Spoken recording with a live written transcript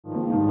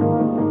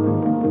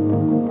Oh,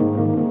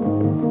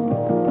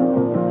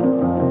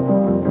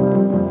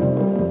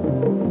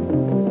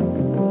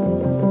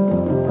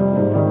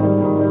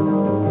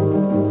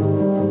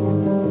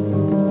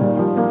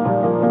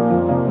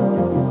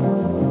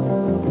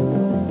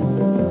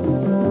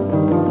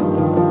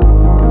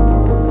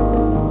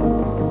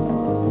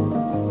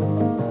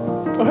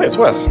 hey, it's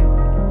Wes,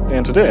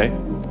 and today,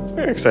 it's a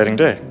very exciting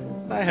day.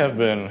 I have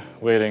been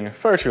waiting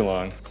far too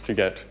long to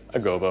get a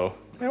Gobo.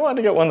 I wanted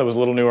to get one that was a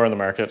little newer on the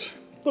market,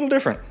 a little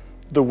different.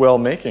 The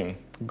Wellmaking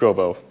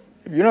Gobo.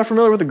 If you're not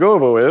familiar with the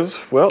Gobo is,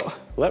 well,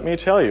 let me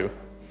tell you.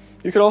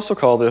 You could also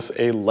call this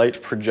a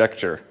light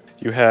projector.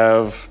 You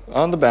have,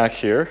 on the back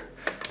here,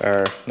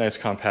 our nice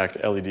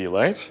compact LED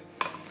light.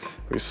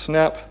 We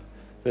snap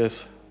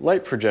this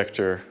light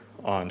projector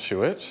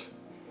onto it,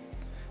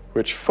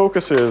 which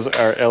focuses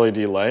our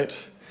LED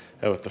light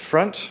out at the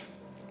front.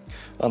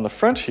 On the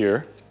front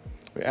here,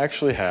 we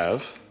actually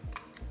have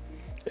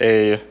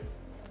a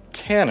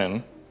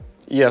Canon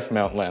EF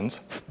mount lens.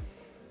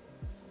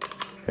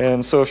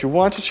 And so if you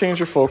want to change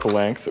your focal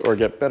length or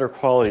get better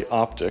quality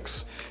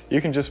optics,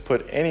 you can just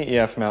put any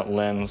EF mount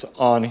lens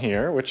on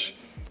here, which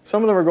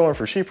some of them are going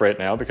for cheap right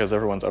now because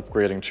everyone's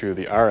upgrading to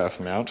the RF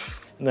mount.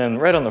 And then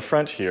right on the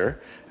front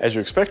here, as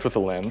you expect with the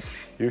lens,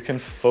 you can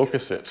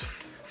focus it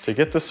to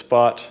get the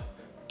spot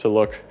to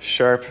look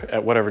sharp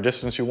at whatever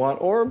distance you want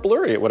or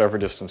blurry at whatever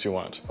distance you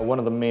want. One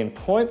of the main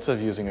points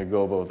of using a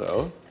Gobo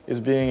though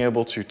is being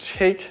able to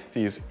take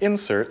these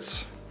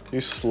inserts, you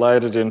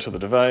slide it into the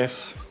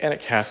device, and it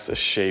casts a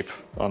shape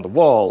on the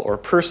wall or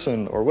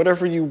person or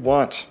whatever you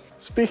want.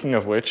 Speaking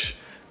of which,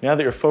 now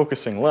that you're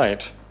focusing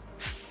light,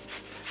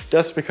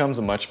 dust becomes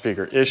a much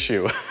bigger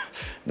issue.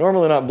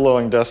 Normally not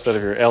blowing dust out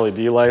of your LED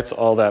lights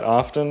all that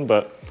often,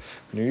 but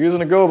when you're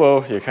using a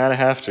Gobo, you kind of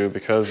have to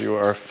because you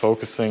are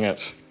focusing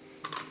it.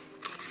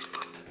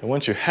 And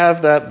once you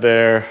have that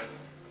there,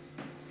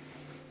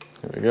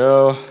 here we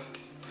go.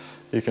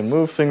 You can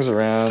move things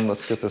around.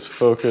 Let's get this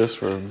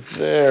focused. We're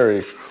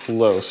very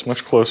close,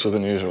 much closer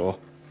than usual.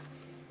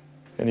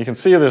 And you can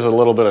see there's a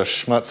little bit of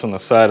schmutz on the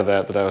side of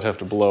that I would have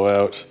to blow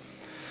out.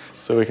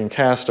 So we can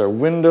cast our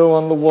window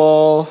on the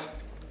wall.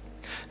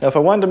 Now if I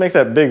wanted to make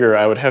that bigger,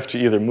 I would have to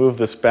either move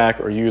this back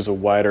or use a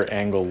wider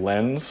angle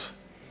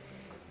lens.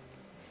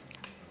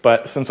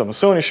 But since I'm a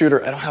Sony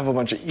shooter, I don't have a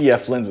bunch of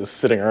EF lenses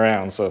sitting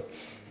around, so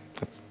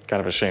that's kind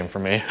of a shame for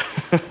me.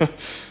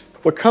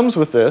 What comes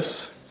with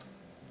this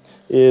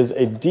is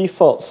a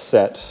default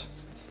set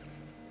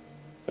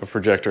of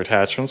projector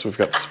attachments. We've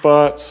got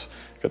spots,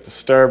 got the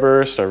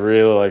starburst. I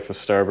really like the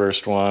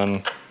starburst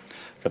one.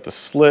 Got the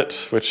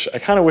slit, which I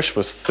kind of wish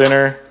was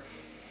thinner.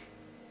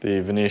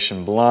 The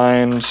Venetian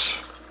blind,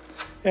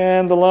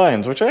 and the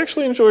lines, which I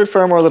actually enjoyed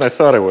far more than I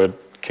thought I would.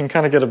 Can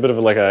kind of get a bit of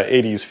like a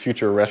 80s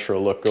future retro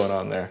look going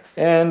on there.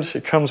 And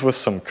it comes with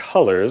some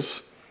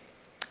colors.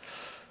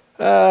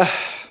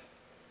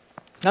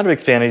 Not a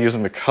big fan of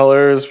using the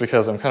colors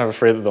because I'm kind of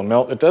afraid that they'll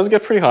melt. It does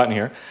get pretty hot in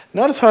here.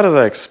 Not as hot as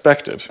I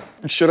expected.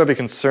 Should I be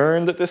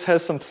concerned that this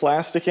has some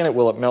plastic in it?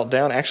 Will it melt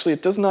down? Actually,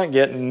 it does not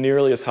get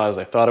nearly as hot as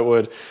I thought it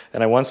would.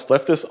 And I once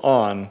left this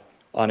on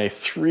a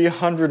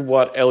 300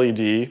 watt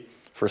LED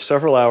for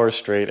several hours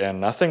straight and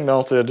nothing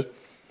melted.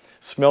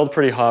 Smelled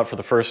pretty hot for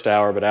the first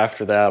hour, but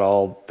after that,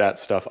 all that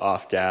stuff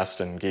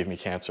off-gassed and gave me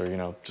cancer, you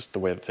know, just the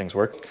way that things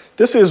work.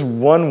 This is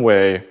one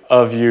way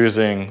of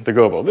using the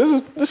Gobo.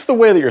 This is the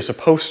way that you're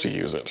supposed to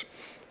use it.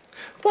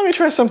 Let me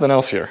try something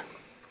else here.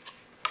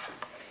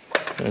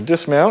 I'm gonna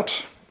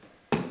dismount.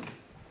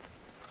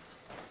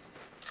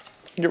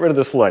 Get rid of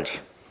this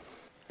light.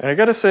 And I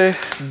gotta say,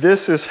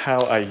 this is how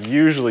I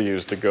usually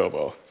use the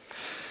Gobo.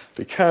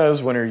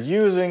 Because when you're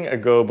using a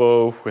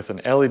Gobo with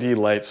an LED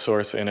light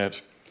source in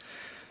it,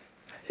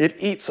 it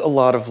eats a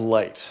lot of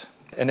light.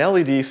 An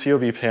LED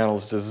COB panel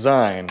is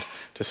designed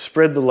to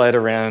spread the light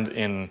around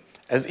in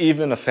as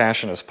even a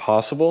fashion as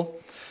possible.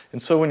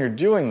 And so when you're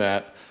doing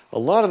that, a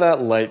lot of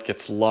that light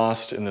gets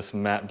lost in this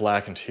matte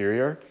black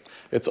interior.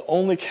 It's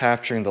only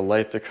capturing the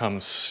light that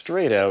comes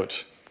straight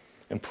out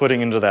and putting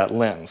into that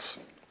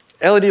lens.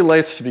 LED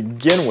lights to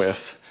begin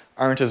with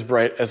aren't as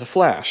bright as a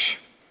flash.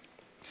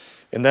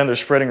 And then they're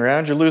spreading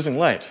around, you're losing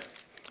light.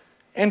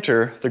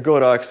 Enter the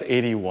Godox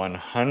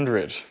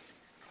 8100.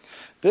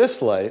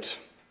 This light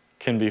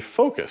can be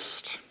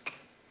focused.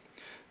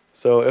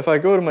 So if I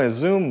go to my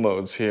zoom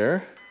modes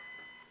here,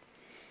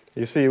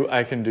 you see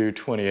I can do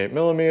 28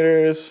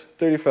 millimeters,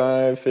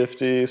 35,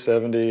 50,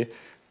 70,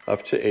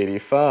 up to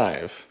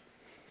 85.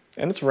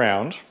 And it's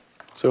round.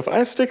 So if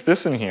I stick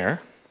this in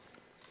here,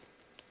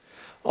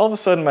 all of a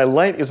sudden my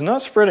light is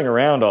not spreading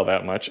around all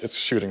that much. It's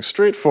shooting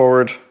straight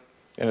forward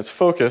and it's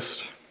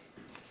focused.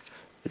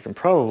 You can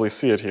probably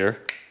see it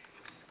here.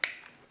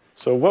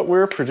 So what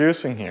we're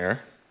producing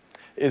here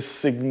is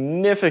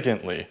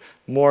significantly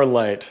more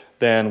light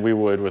than we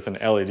would with an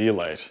LED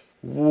light.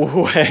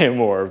 Way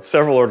more,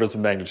 several orders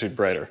of magnitude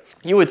brighter.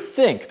 You would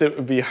think that it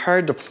would be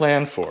hard to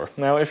plan for.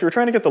 Now, if you're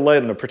trying to get the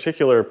light in a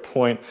particular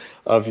point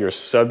of your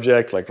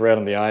subject, like right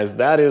on the eyes,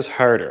 that is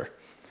harder.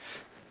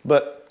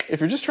 But if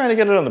you're just trying to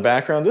get it on the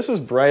background, this is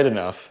bright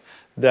enough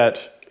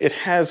that it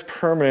has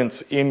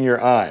permanence in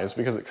your eyes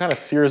because it kind of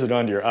sears it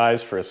onto your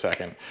eyes for a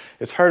second.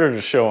 It's harder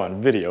to show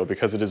on video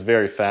because it is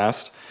very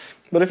fast.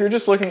 But if you're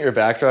just looking at your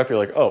backdrop, you're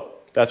like, oh,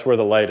 that's where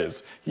the light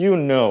is. You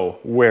know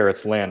where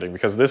it's landing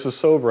because this is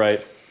so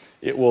bright,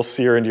 it will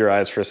sear into your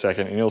eyes for a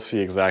second and you'll see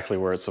exactly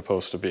where it's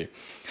supposed to be.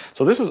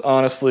 So this is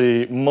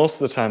honestly,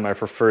 most of the time, my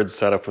preferred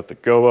setup with the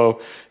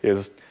Gobo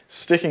is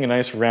sticking a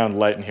nice round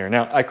light in here.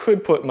 Now, I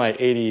could put my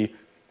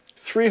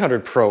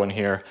 8300 Pro in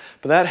here,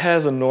 but that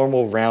has a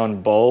normal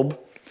round bulb,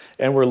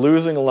 and we're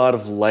losing a lot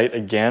of light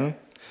again.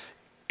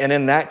 And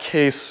in that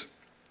case,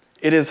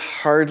 it is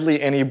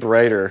hardly any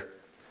brighter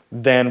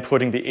than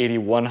putting the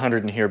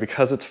 8100 in here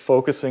because it's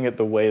focusing it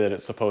the way that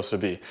it's supposed to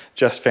be.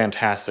 Just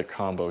fantastic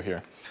combo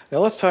here. Now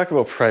let's talk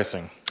about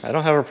pricing. I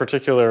don't have a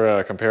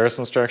particular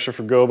comparison structure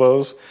for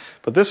Gobos,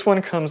 but this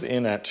one comes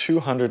in at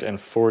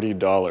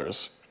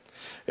 $240.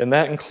 And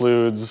that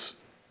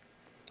includes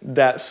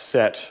that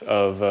set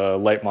of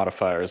light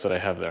modifiers that I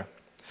have there.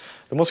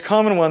 The most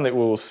common one that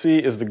we will see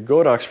is the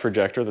Godox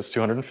projector, that's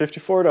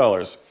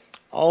 $254.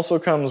 Also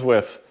comes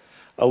with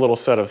a little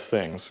set of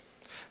things.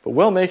 But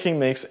Wellmaking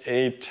makes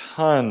a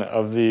ton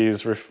of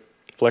these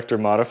reflector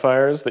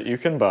modifiers that you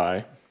can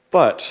buy,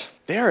 but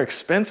they are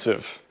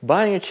expensive.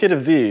 Buying a kit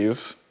of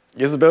these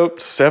is about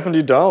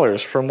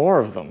 $70 for more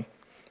of them.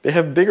 They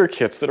have bigger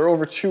kits that are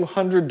over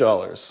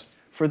 $200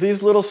 for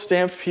these little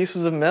stamped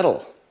pieces of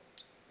metal.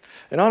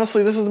 And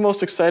honestly, this is the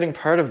most exciting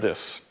part of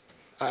this.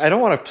 I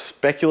don't want to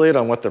speculate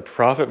on what the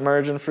profit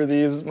margin for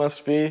these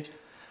must be,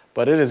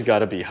 but it has got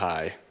to be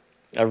high.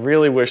 I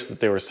really wish that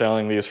they were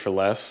selling these for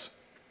less.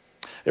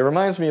 It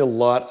reminds me a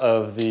lot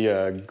of the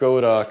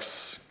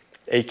Godox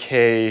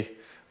AK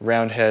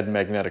roundhead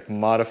magnetic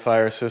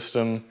modifier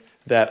system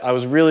that I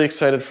was really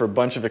excited for a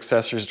bunch of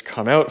accessories to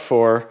come out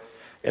for,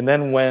 and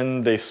then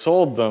when they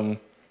sold them,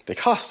 they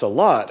cost a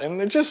lot, and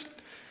they're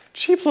just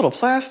cheap little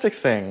plastic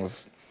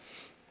things.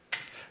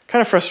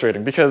 Kind of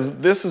frustrating because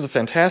this is a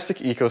fantastic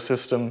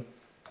ecosystem.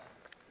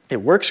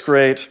 It works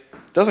great,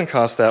 doesn't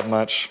cost that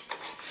much.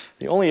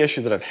 The only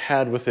issue that I've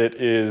had with it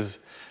is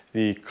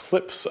the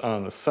clips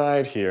on the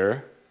side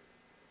here.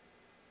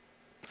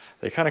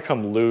 They kind of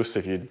come loose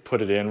if you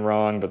put it in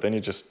wrong, but then you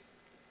just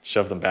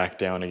shove them back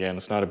down again.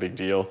 It's not a big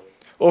deal.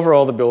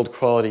 Overall, the build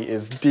quality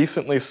is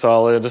decently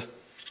solid.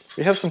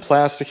 We have some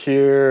plastic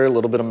here, a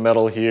little bit of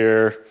metal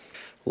here.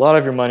 A lot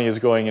of your money is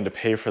going in to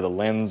pay for the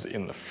lens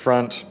in the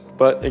front.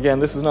 But again,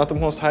 this is not the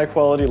most high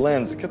quality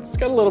lens. It's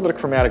got a little bit of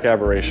chromatic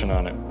aberration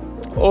on it.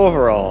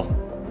 Overall,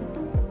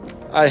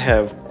 I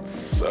have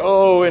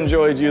so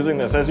enjoyed using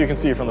this. As you can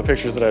see from the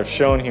pictures that I've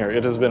shown here,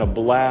 it has been a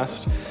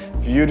blast.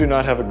 If you do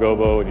not have a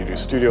Gobo and you do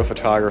studio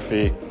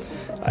photography,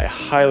 I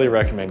highly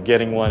recommend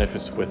getting one if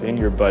it's within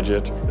your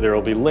budget. There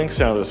will be links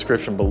down in the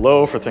description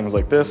below for things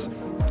like this. If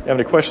you have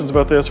any questions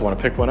about this or want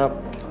to pick one up,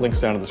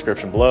 links down in the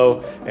description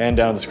below. And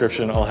down in the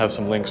description, I'll have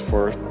some links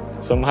for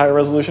some higher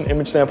resolution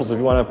image samples if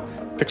you want to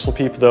pixel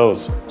peep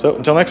those. So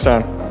until next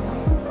time,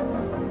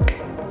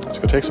 let's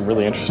go take some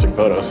really interesting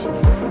photos.